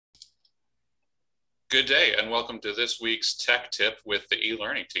Good day and welcome to this week's Tech Tip with the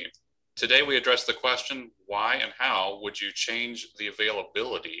eLearning team. Today we address the question, why and how would you change the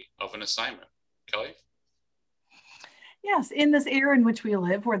availability of an assignment? Kelly? Yes, in this era in which we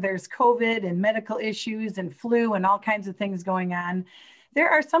live, where there's COVID and medical issues and flu and all kinds of things going on, there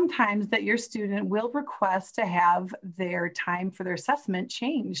are some times that your student will request to have their time for their assessment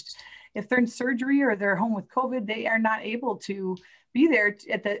changed. If they're in surgery or they're home with COVID, they are not able to be there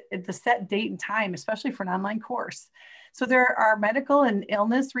at the set date and time, especially for an online course. So there are medical and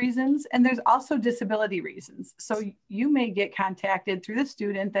illness reasons, and there's also disability reasons. So you may get contacted through the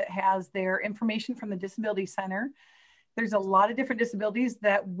student that has their information from the Disability Center. There's a lot of different disabilities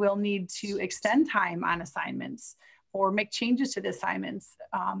that will need to extend time on assignments or make changes to the assignments.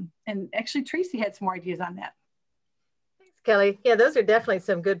 And actually, Tracy had some more ideas on that. Thanks, Kelly. Yeah, those are definitely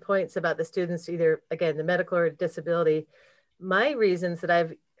some good points about the students, either, again, the medical or disability. My reasons that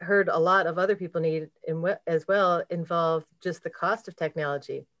I've heard a lot of other people need as well involve just the cost of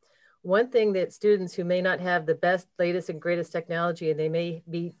technology. One thing that students who may not have the best, latest, and greatest technology, and they may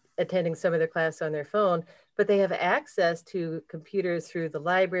be attending some of their class on their phone, but they have access to computers through the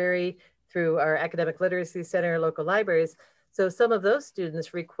library, through our academic literacy center, local libraries. So some of those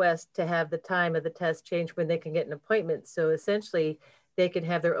students request to have the time of the test changed when they can get an appointment. So essentially, they can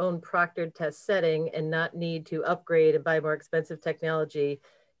have their own proctored test setting and not need to upgrade and buy more expensive technology,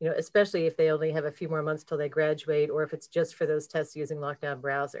 especially if they only have a few more months till they graduate, or if it's just for those tests using lockdown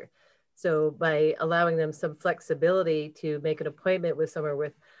browser. So by allowing them some flexibility to make an appointment with somewhere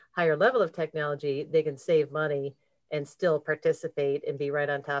with higher level of technology, they can save money and still participate and be right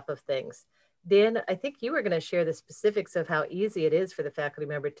on top of things. Dan, I think you were going to share the specifics of how easy it is for the faculty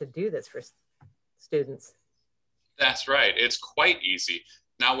member to do this for students. That's right. It's quite easy.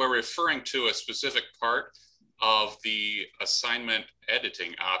 Now we're referring to a specific part of the assignment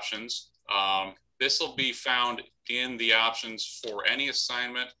editing options. This will be found in the options for any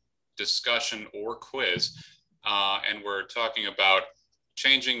assignment, discussion, or quiz. And we're talking about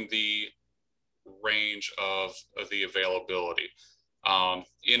changing the range of the availability.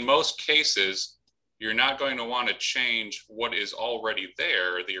 In most cases, you're not going to want to change what is already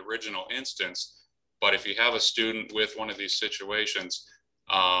there, the original instance. But if you have a student with one of these situations,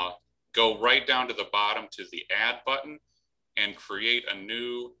 go right down to the bottom to the Add button and create a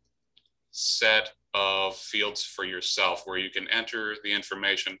new set of fields for yourself where you can enter the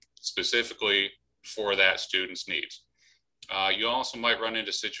information specifically for that student's needs. You also might run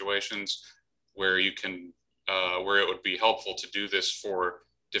into situations where you can, where it would be helpful to do this for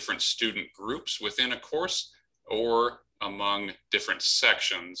different student groups within a course or among different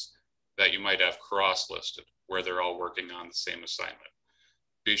sections that you might have cross-listed where they're all working on the same assignment.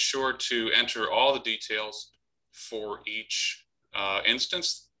 Be sure to enter all the details for each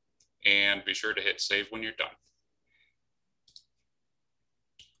instance and be sure to hit save when you're done.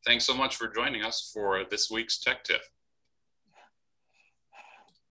 Thanks so much for joining us for this week's Tech Tip.